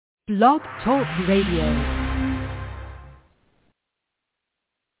Blog Talk Radio.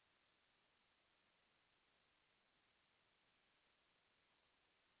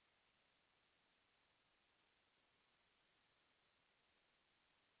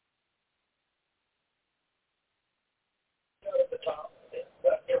 The top and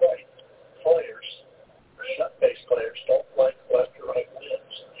left to right players, or shut-base players, don't like left to right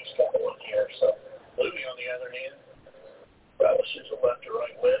wins. He's got one here. So Louis, on the other hand, relishes a left to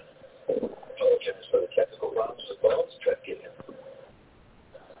right win. Apologizes for the technical runs as well as try to get him.